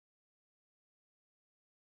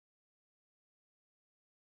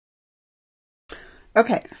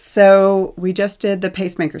Okay, so we just did the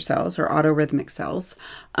pacemaker cells or autorhythmic cells.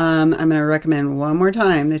 I'm going to recommend one more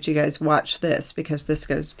time that you guys watch this because this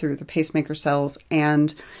goes through the pacemaker cells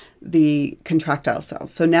and the contractile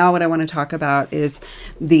cells. So now what I want to talk about is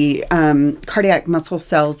the cardiac muscle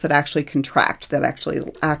cells that actually contract, that actually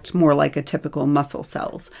act more like a typical muscle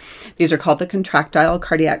cells. These are called the contractile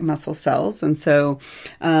cardiac muscle cells. And so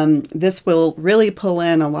this will really pull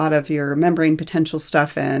in a lot of your membrane potential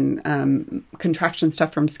stuff and contraction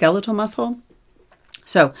stuff from skeletal muscle.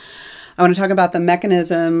 So I want to talk about the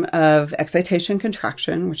mechanism of excitation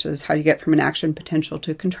contraction, which is how you get from an action potential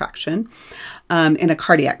to contraction in a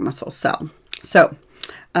cardiac muscle cell. So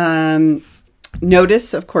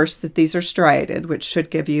notice, of course, that these are striated, which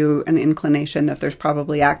should give you an inclination that there's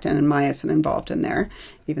probably actin and myosin involved in there,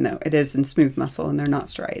 even though it is in smooth muscle and they're not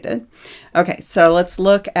striated. Okay, so let's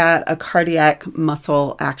look at a cardiac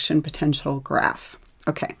muscle action potential graph.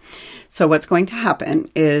 Okay, so what's going to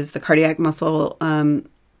happen is the cardiac muscle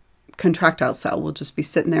contractile cell will just be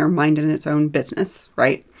sitting there minding its own business,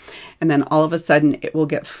 right? And then all of a sudden it will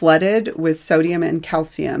get flooded with sodium and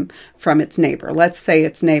calcium from its neighbor. Let's say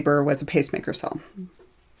its neighbor was a pacemaker cell.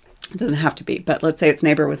 It doesn't have to be, but let's say its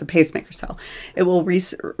neighbor was a pacemaker cell. It will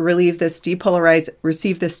receive this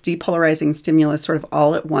depolarizing stimulus sort of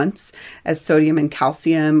all at once as sodium and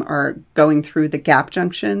calcium are going through the gap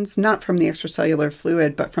junctions, not from the extracellular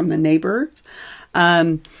fluid, but from the neighbor.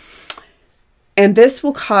 And this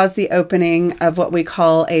will cause the opening of what we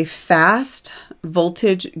call a fast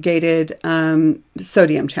voltage-gated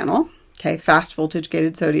sodium channel. Okay, fast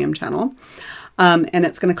voltage-gated sodium channel. And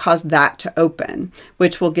it's going to cause that to open,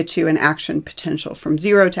 which will get you an action potential from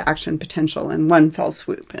 0 to action potential in one fell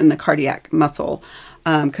swoop in the cardiac muscle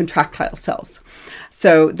contractile cells.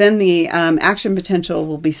 So then the action potential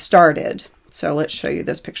will be started. So let's show you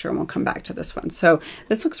this picture and we'll come back to this one. So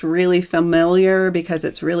this looks really familiar because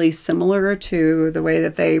it's really similar to the way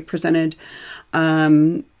that they presented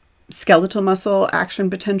skeletal muscle action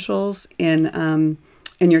potentials in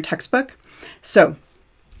your textbook. So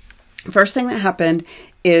first thing that happened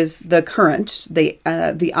is the current, the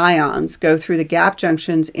ions go through the gap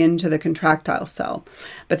junctions into the contractile cell.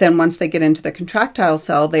 But then once they get into the contractile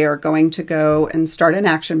cell, they are going to go and start an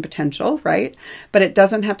action potential, right? But it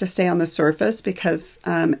doesn't have to stay on the surface because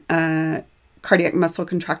cardiac muscle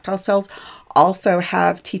contractile cells also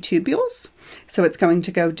have T-tubules. So it's going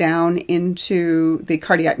to go down into the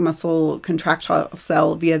cardiac muscle contractile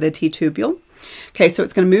cell via the T-tubule. Okay, so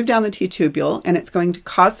it's going to move down the T-tubule and it's going to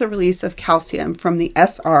cause the release of calcium from the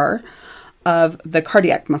SR of the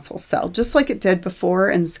cardiac muscle cell, just like it did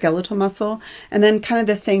before in skeletal muscle. And then kind of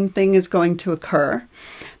the same thing is going to occur.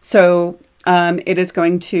 So it is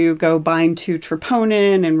going to go bind to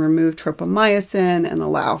troponin and remove tropomyosin and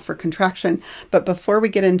allow for contraction. But before we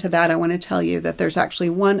get into that, I want to tell you that there's actually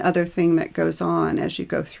one other thing that goes on as you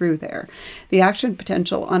go through there. The action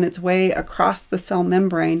potential on its way across the cell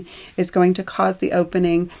membrane is going to cause the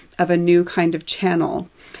opening of a new kind of channel.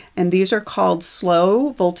 And these are called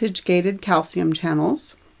slow voltage-gated calcium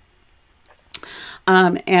channels.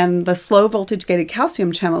 And the slow voltage-gated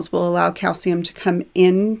calcium channels will allow calcium to come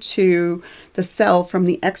into the cell from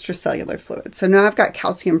the extracellular fluid. So now I've got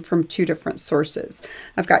calcium from two different sources.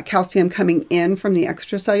 I've got calcium coming in from the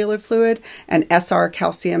extracellular fluid and SR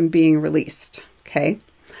calcium being released, okay?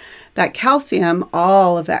 That calcium,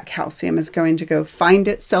 all of that calcium is going to go find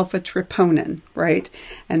itself a troponin, right?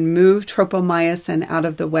 And move tropomyosin out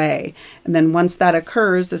of the way. And then once that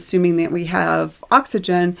occurs, assuming that we have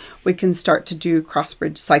oxygen, we can start to do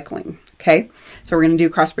cross-bridge cycling, okay? So we're going to do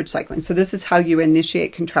cross-bridge cycling. So this is how you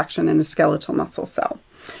initiate contraction in a skeletal muscle cell.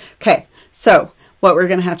 Okay, so what we're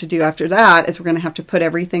going to have to do after that is we're going to have to put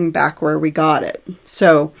everything back where we got it.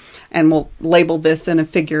 So, and we'll label this in a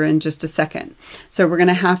figure in just a second. So we're going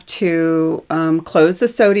to have to close the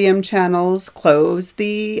sodium channels, close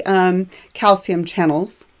the calcium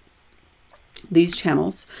channels, these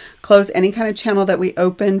channels, close any kind of channel that we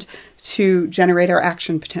opened to generate our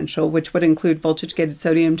action potential, which would include voltage-gated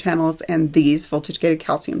sodium channels and these voltage-gated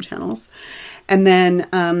calcium channels. And then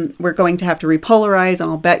we're going to have to repolarize, and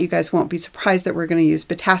I'll bet you guys won't be surprised that we're going to use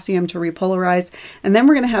potassium to repolarize. And then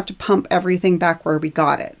we're going to have to pump everything back where we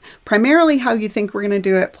got it. Primarily how you think we're going to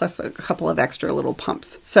do it, plus a couple of extra little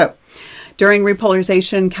pumps. So during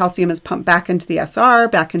repolarization, calcium is pumped back into the SR,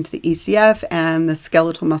 back into the ECF, and the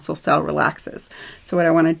skeletal muscle cell relaxes. So what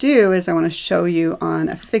I want to do is I want to show you on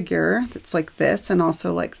a figure that's like this and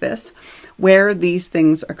also like this, where these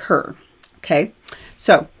things occur. Okay,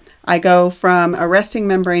 so I go from a resting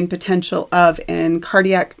membrane potential of in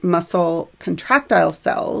cardiac muscle contractile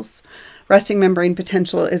cells, resting membrane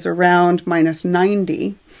potential is around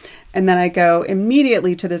 -90. and then I go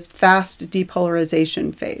immediately to this fast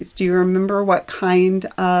depolarization phase. Do you remember what kind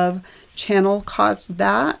of channel caused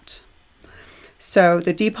that? So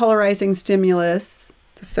the depolarizing stimulus,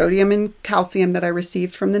 the sodium and calcium that I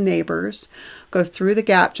received from the neighbors, goes through the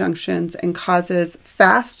gap junctions and causes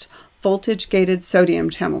fast voltage-gated sodium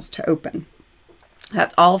channels to open.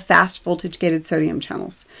 That's all fast voltage-gated sodium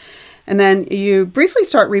channels. And then you briefly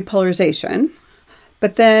start repolarization,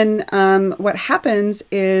 but then what happens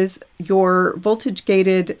is your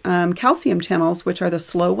voltage-gated calcium channels, which are the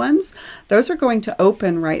slow ones, those are going to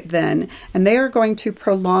open right then, and they are going to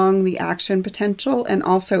prolong the action potential and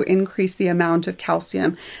also increase the amount of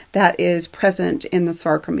calcium that is present in the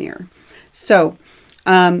sarcomere. So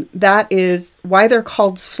that is why they're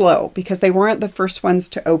called slow, because they weren't the first ones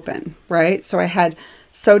to open, right? So I had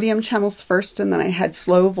sodium channels first, and then I had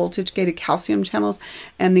slow voltage-gated calcium channels.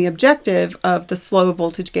 And the objective of the slow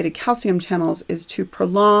voltage-gated calcium channels is to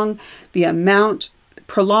prolong the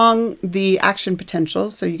action potential,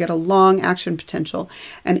 so you get a long action potential,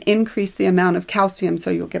 and increase the amount of calcium, so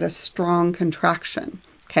you'll get a strong contraction.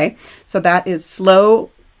 Okay, so that is slow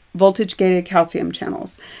voltage-gated calcium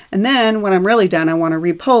channels. And then when I'm really done, I want to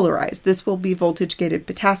repolarize. This will be voltage-gated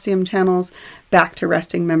potassium channels back to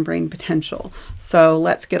resting membrane potential. So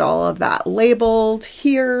let's get all of that labeled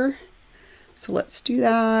here. So let's do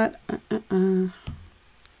that.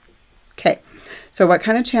 Okay, so what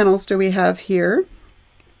kind of channels do we have here?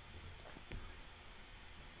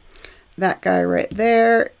 That guy right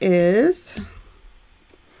there is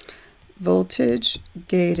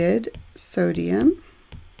voltage-gated sodium.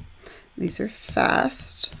 These are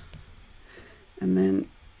fast. And then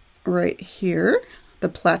right here, the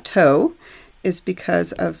plateau is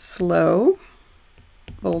because of slow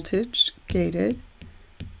voltage-gated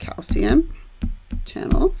calcium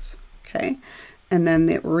channels. Okay. And then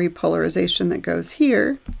the repolarization that goes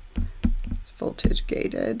here is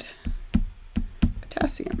voltage-gated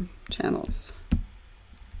potassium channels.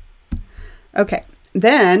 Okay.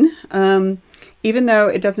 Then, even though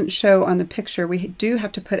it doesn't show on the picture, we do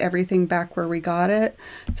have to put everything back where we got it.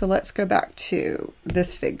 So let's go back to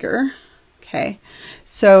this figure. Okay,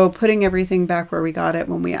 so putting everything back where we got it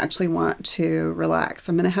when we actually want to relax.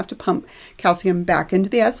 I'm going to have to pump calcium back into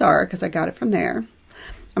the SR because I got it from there.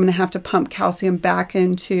 I'm going to have to pump calcium back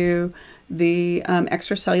into the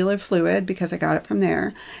extracellular fluid because I got it from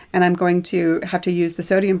there. And I'm going to have to use the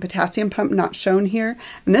sodium-potassium pump not shown here.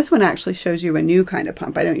 And this one actually shows you a new kind of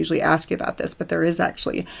pump. I don't usually ask you about this, but there is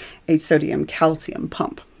actually a sodium-calcium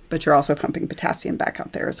pump. But you're also pumping potassium back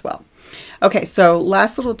out there as well. Okay, so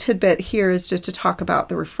last little tidbit here is just to talk about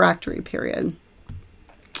the refractory period.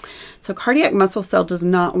 So cardiac muscle cell does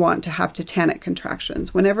not want to have tetanic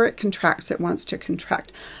contractions. Whenever it contracts, it wants to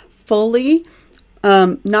contract fully,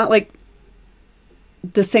 not like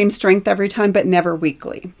the same strength every time, but never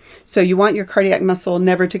weakly. So you want your cardiac muscle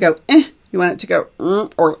never to go, eh. You want it to go,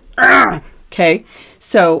 or, okay.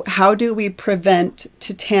 So how do we prevent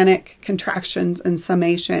tetanic contractions and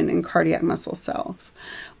summation in cardiac muscle cells?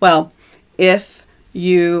 Well, if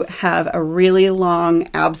you have a really long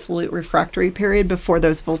absolute refractory period before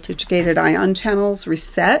those voltage-gated ion channels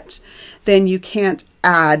reset, then you can't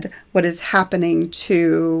add what is happening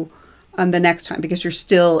to the next time because you're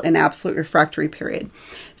still in absolute refractory period.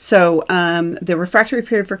 So the refractory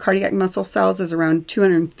period for cardiac muscle cells is around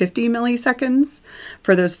 250 milliseconds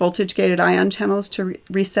for those voltage-gated ion channels to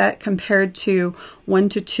reset, compared to 1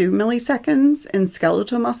 to 2 milliseconds in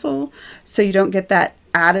skeletal muscle. So you don't get that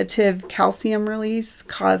additive calcium release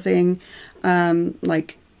causing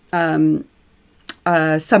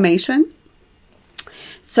summation.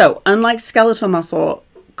 So unlike skeletal muscle,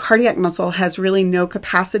 cardiac muscle has really no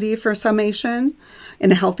capacity for summation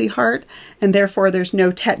in a healthy heart, and therefore there's no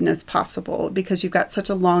tetanus possible because you've got such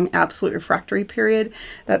a long absolute refractory period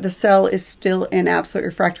that the cell is still in absolute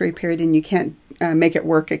refractory period and you can't make it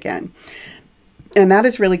work again. And that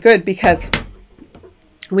is really good because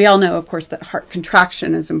we all know, of course, that heart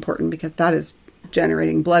contraction is important because that is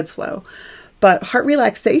generating blood flow. But heart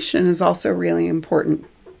relaxation is also really important.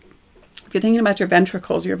 If you're thinking about your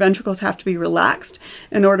ventricles have to be relaxed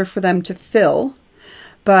in order for them to fill.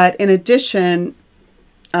 But in addition,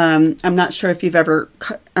 I'm not sure if you've ever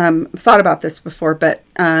thought about this before, but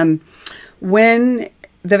when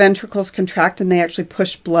the ventricles contract and they actually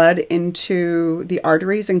push blood into the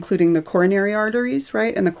arteries, including the coronary arteries,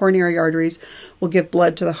 right? And the coronary arteries will give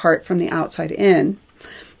blood to the heart from the outside in.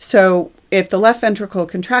 So if the left ventricle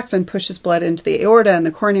contracts and pushes blood into the aorta and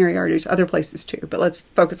the coronary arteries, other places too, but let's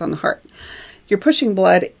focus on the heart. You're pushing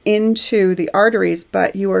blood into the arteries,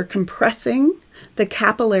 but you are compressing the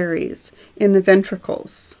capillaries in the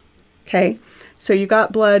ventricles. Okay, so you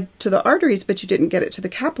got blood to the arteries, but you didn't get it to the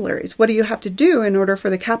capillaries. What do you have to do in order for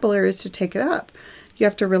the capillaries to take it up? You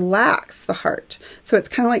have to relax the heart. So it's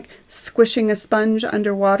kind of like squishing a sponge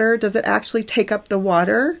underwater. Does it actually take up the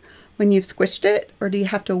water when you've squished it, or do you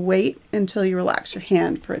have to wait until you relax your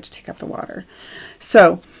hand for it to take up the water?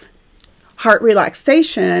 So heart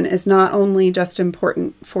relaxation is not only just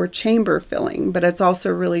important for chamber filling, but it's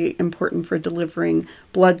also really important for delivering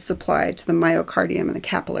blood supply to the myocardium and the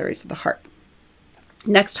capillaries of the heart.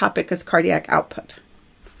 Next topic is cardiac output.